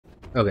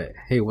Okay,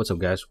 hey, what's up,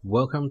 guys?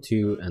 Welcome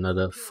to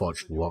another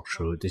Forge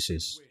walkthrough. This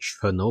is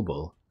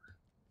Chernobyl,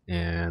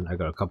 and I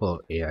got a couple of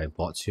AI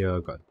bots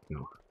here. Got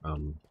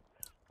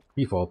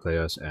 3-4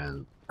 players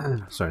and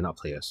sorry, not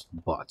players,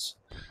 bots.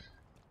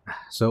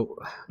 So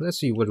let's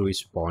see what do we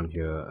spawn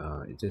here.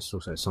 This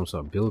looks like some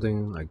sort of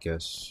building, I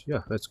guess.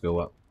 Yeah, let's go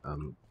up.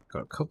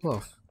 Got a couple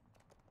of.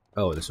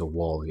 Oh, there's a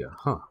wall here,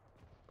 huh?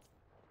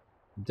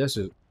 That's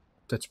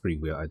pretty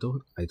weird. I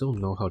don't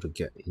know how to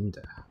get in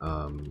there.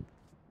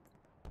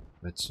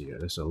 Let's see.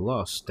 There's a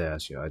lot of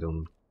stairs here. I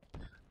don't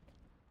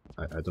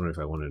know if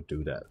I want to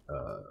do that.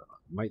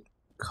 Might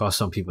cause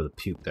some people to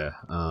puke there.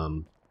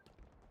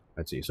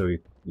 Let's see. So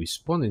we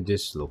spawn in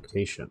this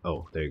location.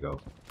 Oh, there you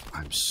go.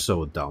 I'm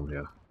so down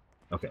here.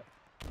 Okay.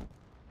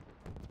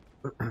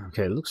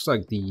 Okay, looks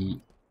like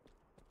the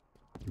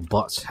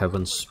bots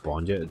haven't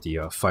spawned yet. The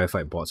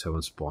firefight bots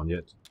haven't spawned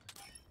yet.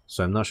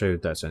 So I'm not sure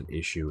if that's an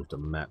issue with the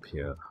map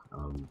here.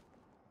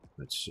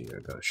 Let's see.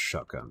 I got a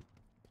shotgun.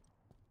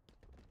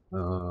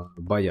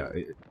 But yeah,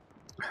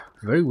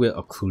 very weird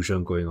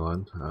occlusion going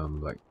on.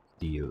 Like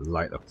the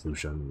light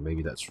occlusion.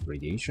 Maybe that's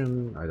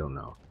radiation. I don't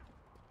know.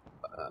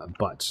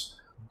 But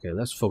okay,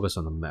 let's focus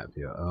on the map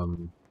here.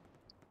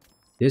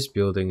 This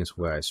building is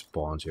where I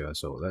spawned here,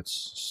 so let's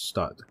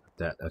start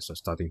that as a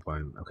starting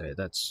point. Okay,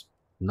 that's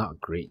not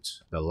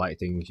great. The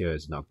lighting here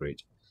is not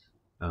great.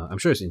 I'm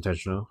sure it's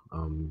intentional.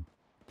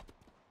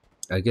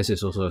 I guess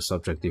it's also a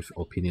subjective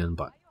opinion,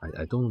 but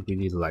I don't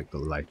really like the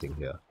lighting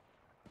here.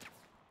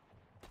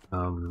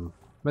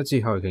 Let's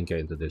see how we can get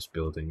into this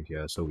building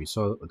here. So we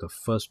saw the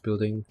first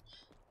building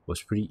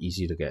was pretty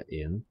easy to get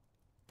in.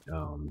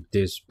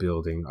 This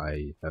building,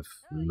 I have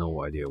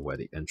no idea where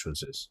the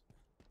entrance is.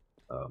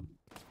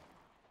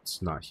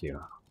 It's not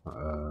here.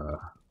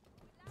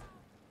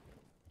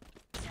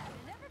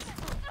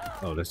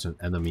 Oh, that's an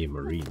enemy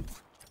marine.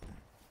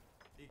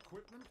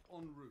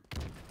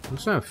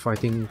 Looks like I'm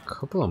fighting a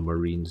couple of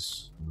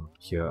marines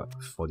here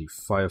for the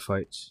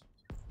firefights.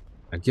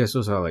 I guess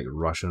those are like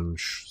Russian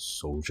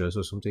soldiers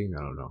or something. I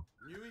don't know.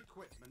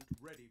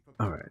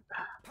 Alright,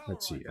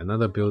 let's see.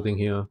 Another building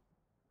here.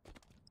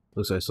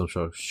 Looks like some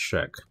sort of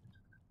shack.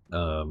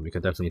 We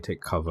can definitely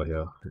take cover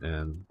here.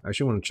 And I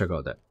actually want to check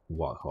out that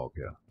warthog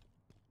here.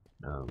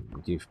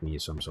 Give me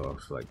some sort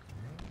of like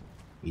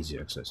easy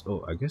access.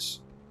 Oh, I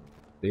guess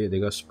they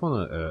got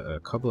spawned a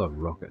couple of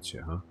rockets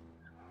here, huh?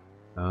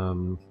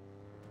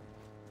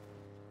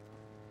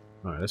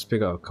 Alright, let's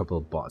pick out a couple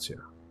of bots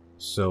here.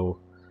 So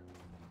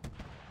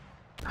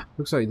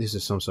looks like this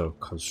is some sort of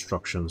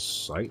construction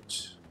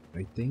site,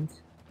 I think.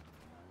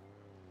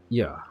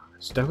 Yeah,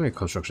 it's definitely a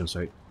construction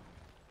site.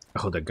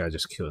 Oh, that guy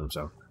just killed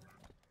himself.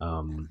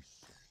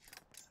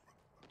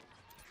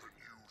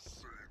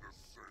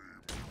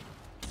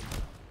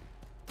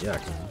 Yeah, I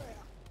can.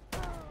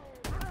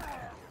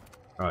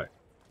 Alright.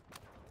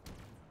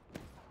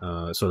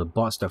 So the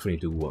bots definitely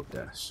do work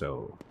there,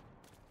 so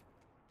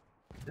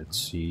let's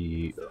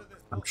see.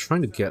 I'm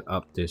trying to get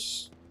up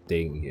this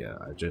thing here.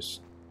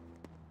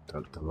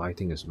 The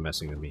lighting is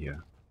messing with me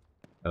here.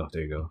 Oh,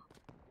 there you go.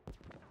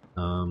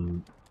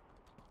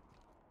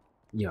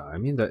 Yeah, I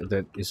mean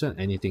that isn't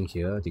anything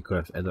here. They could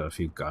have added a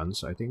few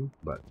guns, I think,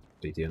 but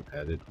they didn't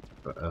add it.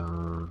 But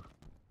oh,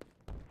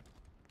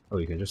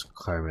 you can just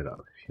climb it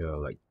up here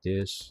like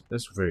this.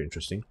 That's very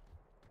interesting.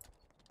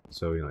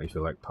 So if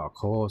you like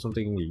parkour or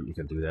something, you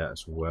can do that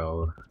as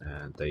well.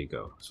 And there you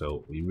go.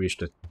 So we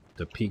reached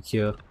the peak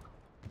here.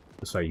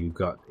 Looks like you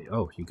get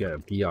a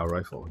BR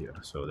rifle here,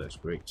 so that's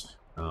great.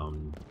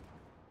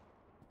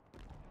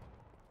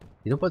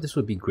 You know what this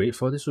would be great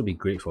for? This would be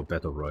great for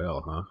Battle Royale,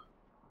 huh?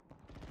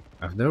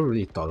 I've never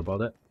really thought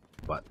about it,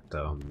 but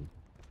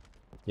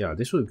yeah,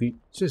 this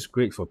is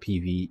great for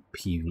PvE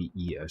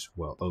as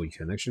well. Oh, you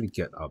can actually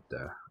get up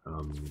there.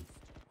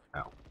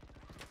 Ow.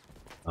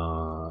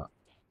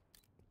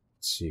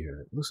 Let's see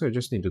here. Looks like I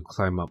just need to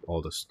climb up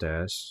all the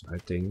stairs, I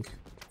think.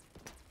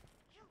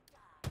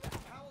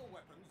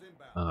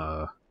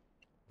 I'm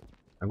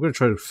gonna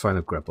try to find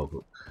a grapple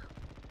hook,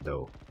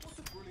 though.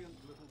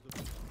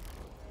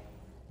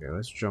 Okay,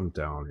 let's jump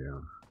down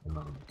here.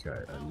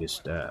 Okay, I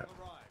missed that.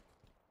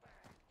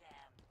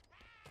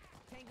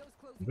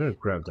 I'm gonna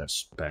grab that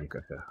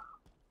spanker here.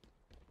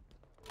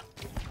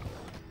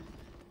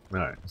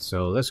 Alright,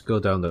 so let's go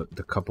down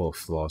the couple of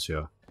floors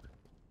here.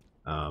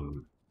 I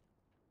don't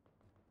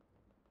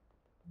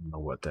know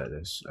what that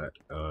is.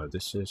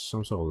 This is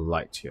some sort of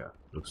light here,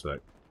 looks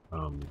like.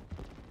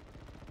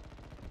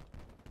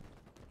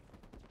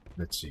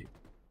 Let's see.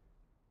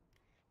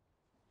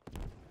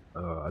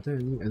 Are there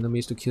any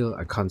enemies to kill?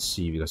 I can't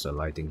see because the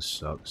lighting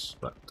sucks,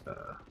 but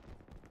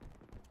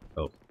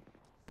oh.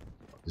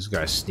 This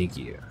guy's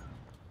sneaky here.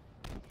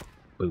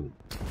 Boom.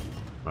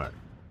 Alright.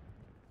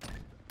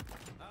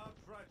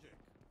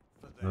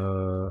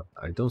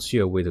 I don't see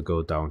a way to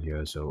go down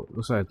here, so it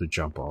looks like I have to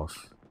jump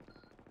off.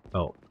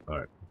 Oh,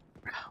 alright.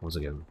 Once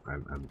again,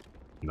 I'm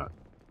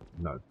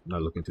not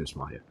looking too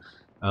smart here.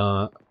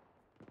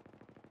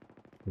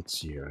 Let's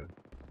see here.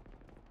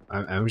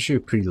 I'm actually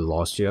pretty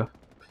lost here,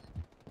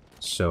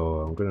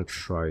 so I'm gonna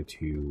try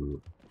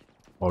to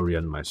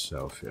orient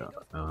myself. Yeah.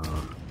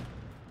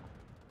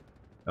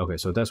 Okay,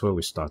 so that's where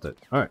we started.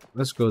 Alright,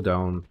 let's go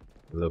down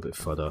a little bit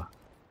further.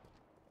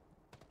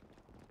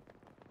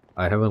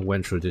 I haven't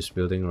went through this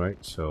building, right?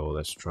 So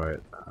let's try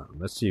it.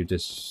 Let's see if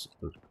this...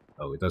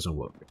 Oh, it doesn't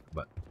work,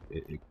 but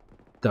it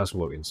does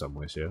work in some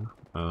ways,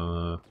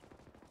 yeah.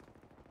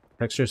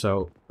 Textures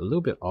are a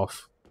little bit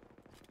off.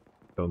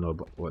 Don't know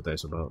what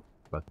that's about.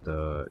 But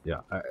yeah,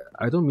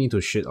 I don't mean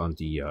to shit on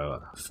the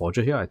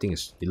Forger here. I think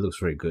it looks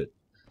very good.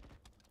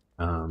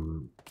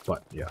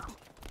 But yeah.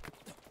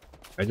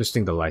 I just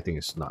think the lighting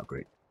is not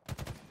great.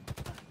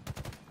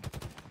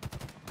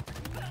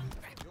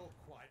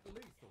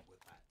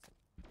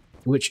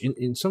 Which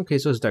in some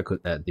cases that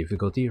could add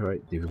difficulty,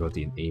 right?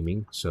 Difficulty in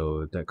aiming.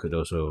 So that could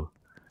also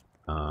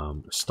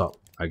stop,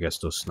 I guess,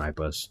 those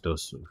snipers,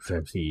 those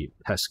very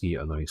pesky,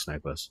 annoying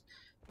snipers.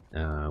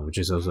 Which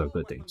is also a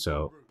good thing.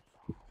 So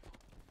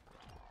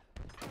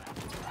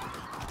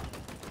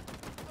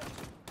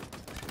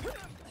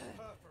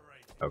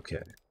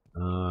okay.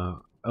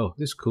 Oh,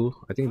 this is cool.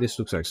 I think this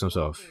looks like some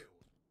sort of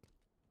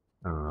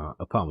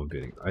apartment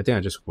building. I think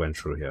I just went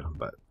through here,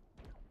 but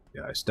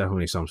yeah, it's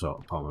definitely some sort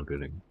of apartment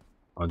building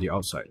on the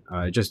outside.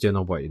 I just didn't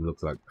know what it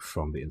looked like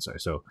from the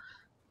inside. So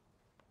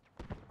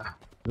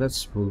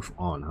let's move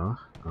on, huh?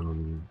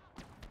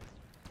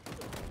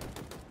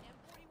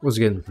 Once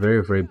again,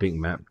 very big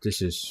map.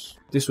 This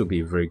would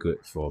be very good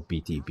for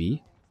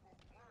BTB.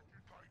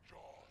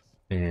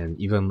 And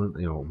even,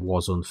 you know,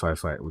 Warzone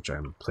Firefight, which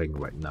I'm playing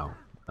right now.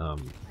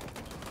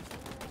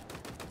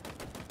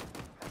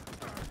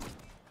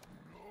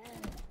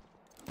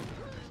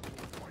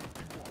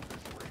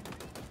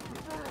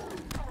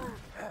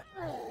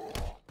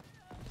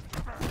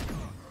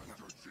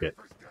 Shit.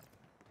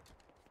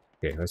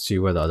 Okay, let's see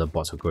where the other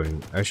bots are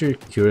going. Actually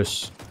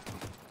curious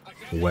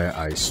where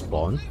I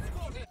spawn.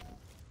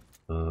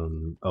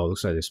 Oh,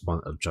 looks like they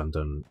spawned a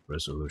Jundon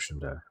resolution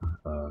there.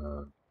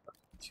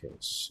 Okay,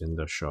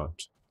 Cinder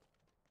Shot.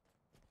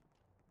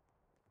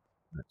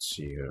 Let's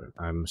see here.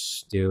 I'm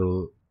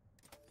still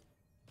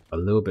a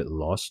little bit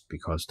lost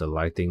because the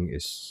lighting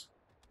is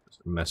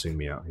messing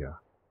me out here.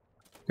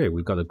 Okay,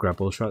 we got a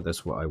grapple shot.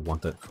 That's what I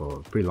wanted for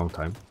a pretty long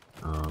time.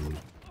 Let's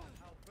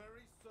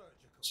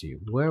see,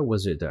 where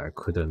was it that I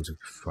couldn't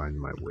find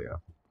my way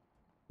up?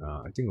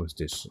 I think it was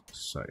this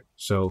side.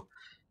 So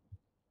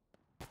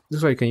this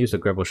is why you can use the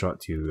grapple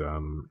shot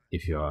to,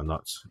 if you are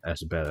not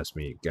as bad as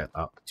me, get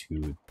up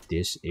to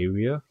this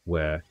area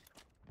where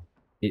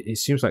it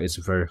seems like it's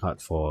very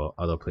hard for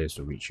other players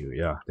to reach you.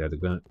 Yeah, they're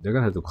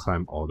gonna have to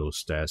climb all those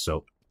stairs.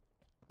 So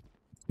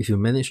if you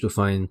manage to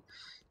find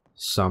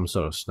some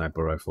sort of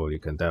sniper rifle, you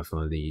can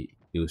definitely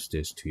use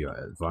this to your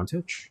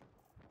advantage.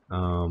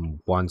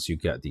 Once you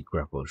get the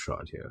grapple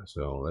shot here.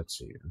 So let's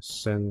see,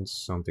 send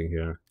something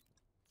here.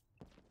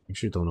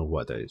 Actually don't know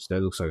what that is.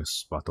 That looks like a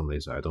Spartan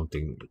laser. I don't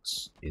think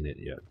it's in it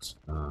yet.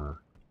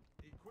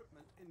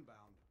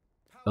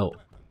 Oh,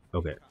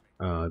 okay.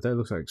 That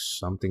looks like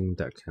something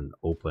that can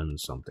open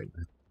something.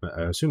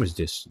 I assume it's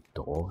this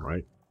door,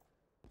 right?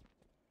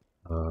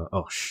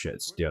 Oh shit,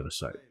 it's the other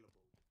side.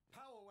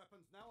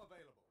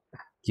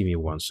 Give me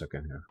 1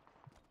 second here.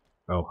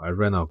 Oh, I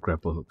ran out of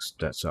grapple hooks.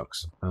 That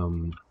sucks.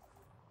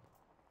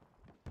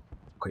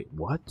 Wait,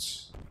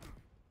 what?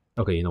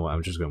 Okay, you know what?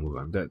 I'm just gonna move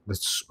on.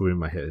 That's screwing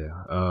my head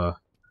there.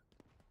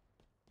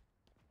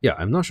 Yeah,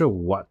 I'm not sure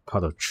what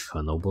part of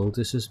Chernobyl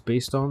this is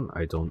based on.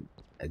 I don't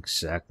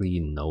exactly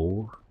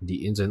know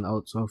the ins and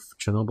outs of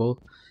Chernobyl.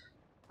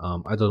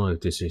 I don't know if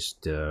this is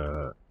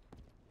the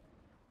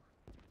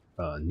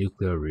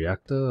nuclear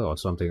reactor or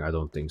something. I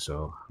don't think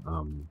so.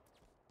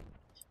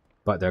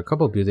 But there are a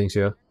couple of buildings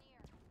here.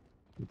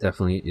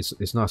 Definitely,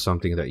 it's not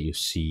something that you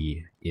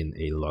see in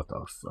a lot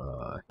of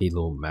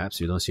Halo maps.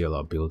 You don't see a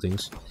lot of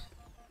buildings,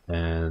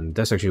 and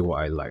that's actually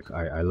what I like.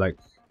 I like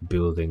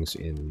buildings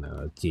in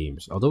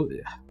games. Although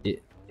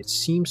it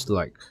seems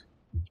like,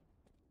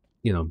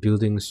 you know,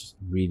 buildings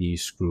really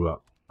screw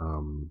up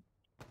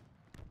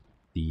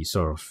the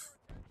sort of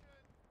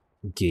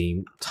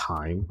game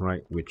time,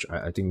 right? Which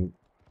I think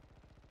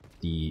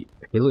the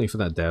Halo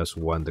Infinite devs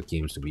want the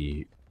games to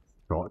be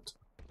short,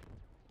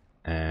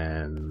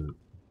 and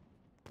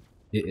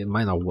it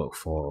might not work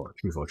for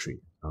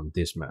 343,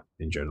 this map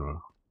in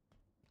general.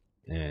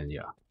 And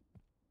yeah,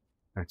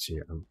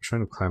 actually I'm trying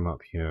to climb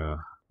up here.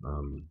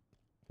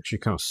 Actually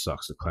kind of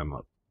sucks to climb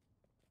up.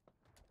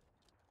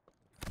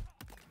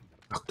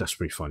 Oh, that's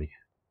pretty funny.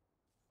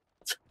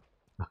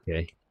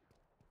 Okay,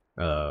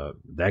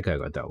 that guy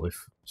got dealt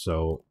with.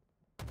 So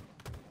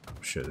oh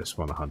shit, there's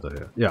one hunter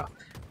here. Yeah,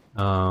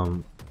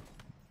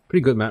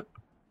 pretty good map.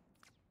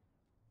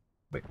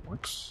 Wait,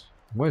 what?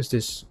 Why is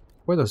this?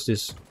 Why does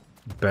this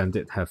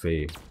bandit have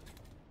a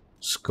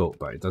scope,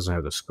 but it doesn't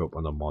have the scope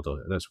on the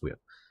model? That's weird.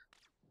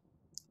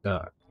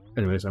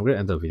 Anyways, I'm gonna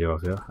end the video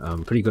off here.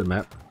 Pretty good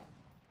map.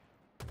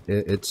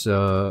 It's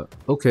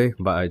okay,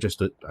 but I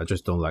just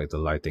don't like the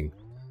lighting.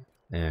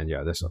 And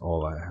yeah, that's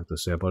all I have to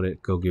say about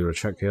it. Go give it a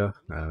check here.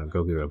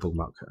 Go give it a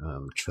bookmark.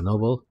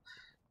 Chernobyl,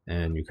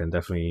 and you can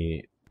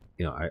definitely,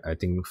 you know, I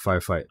think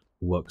Firefight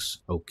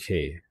works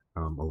okay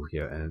over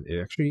here, and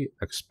it actually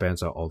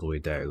expands out all the way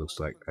there. It looks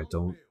like I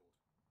don't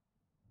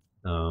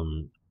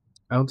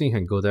think I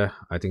can go there.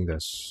 I think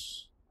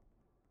that's,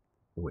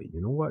 wait,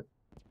 you know what?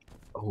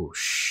 Oh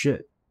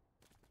shit.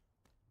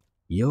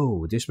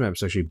 Yo, this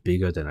map's actually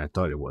bigger than I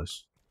thought it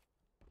was.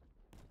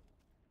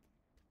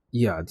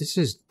 Yeah, this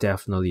is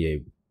definitely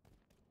a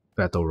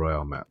battle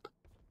royale map.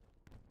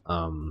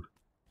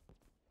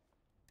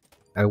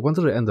 I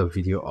wanted to end the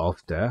video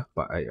off there,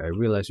 but I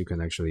realized you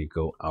can actually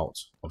go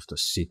out of the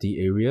city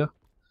area.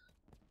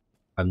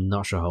 I'm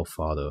not sure how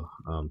far though.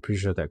 I'm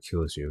pretty sure that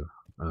kills you.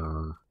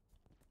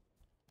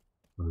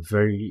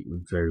 Very,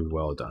 very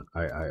well done.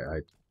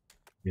 I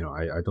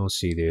don't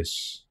see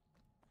this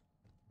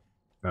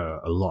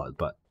a lot,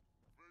 but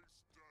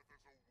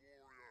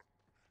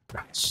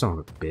son of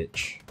a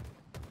bitch.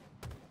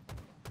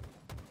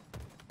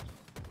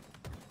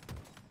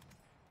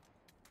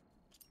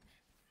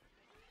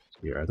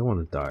 Yeah, I don't want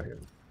to die here.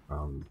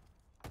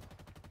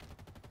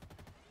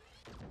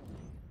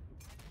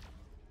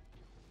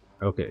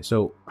 Okay,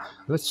 so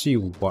let's see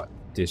what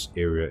this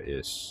area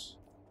is.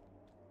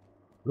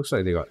 Looks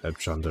like they got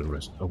Epchandon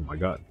Rest. Oh my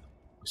god.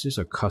 Is this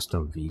a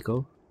custom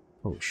vehicle?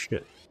 Oh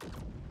shit.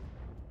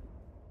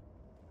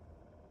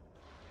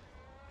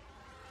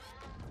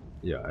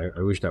 Yeah,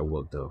 I wish that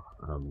worked though.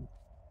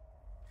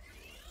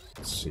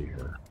 Let's see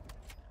here.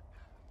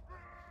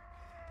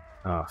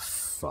 Ah,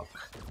 fuck.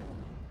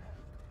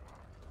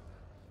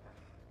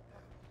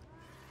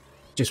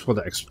 Just want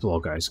to explore,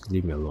 guys.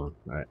 Leave me alone.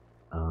 Alright.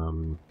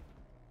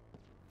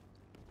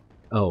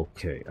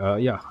 Okay.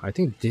 Yeah, I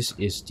think this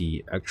is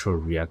the actual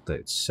reactor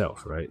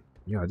itself, right?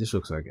 Yeah, this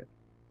looks like it.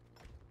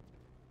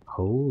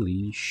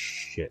 Holy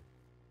shit.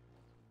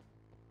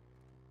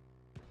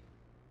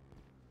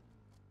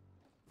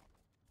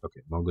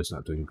 Okay, Mongo's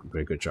not doing a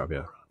very good job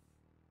here.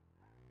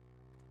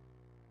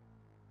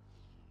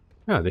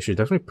 Yeah, they should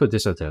definitely put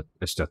this as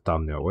their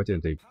thumbnail. Why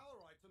didn't they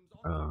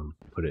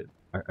put it?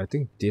 I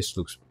think this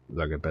looks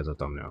like a better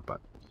thumbnail,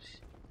 but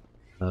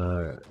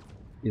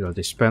you know,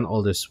 they spent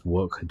all this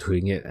work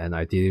doing it and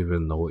I didn't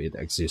even know it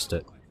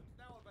existed.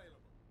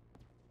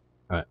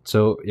 Alright,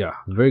 so yeah,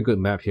 very good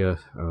map here.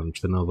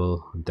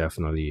 Chernobyl,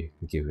 definitely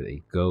give it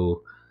a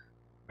go.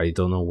 I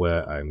don't know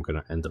where I'm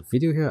gonna end the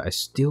video here. I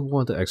still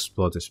want to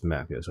explore this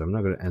map here, so I'm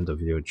not gonna end the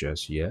video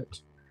just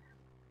yet.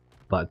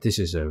 But this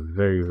is a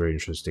very, very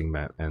interesting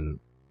map, and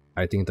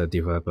I think the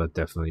developer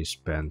definitely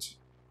spent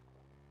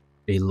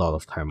a lot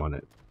of time on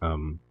it.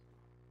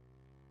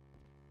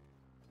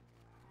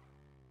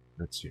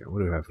 Let's see, what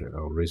do we have here?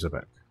 Oh,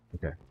 Razorback.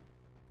 Okay.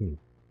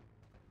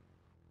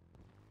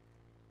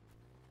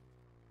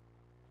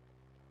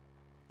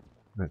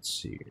 Let's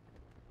see.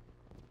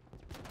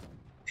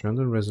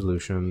 Random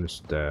resolution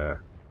is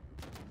there.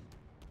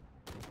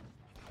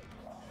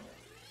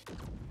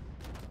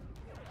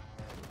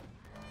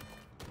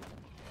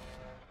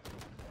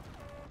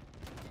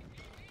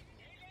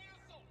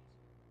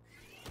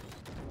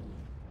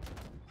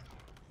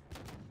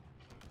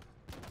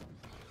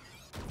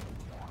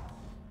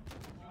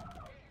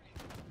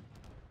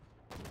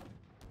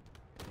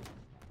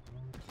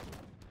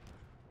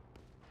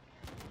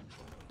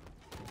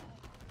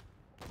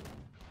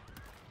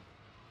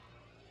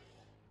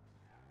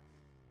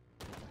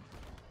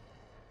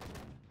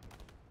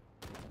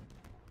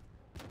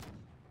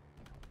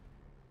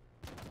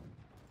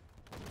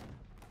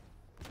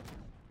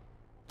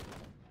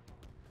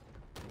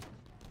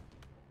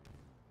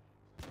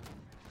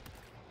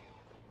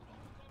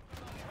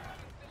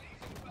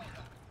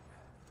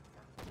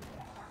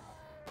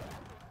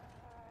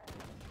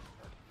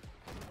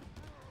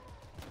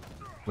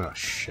 Oh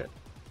shit.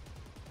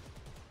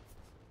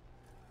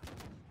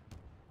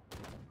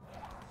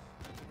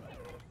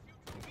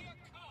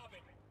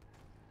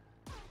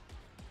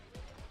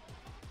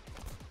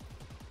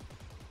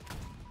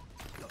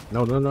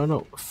 No, no, no,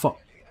 no. Fuck.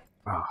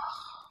 Ah.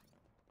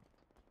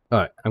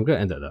 Alright, I'm gonna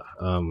end it there.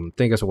 Thank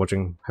you guys for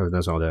watching. Have a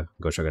nice one out there.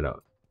 Go check it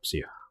out. See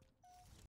ya.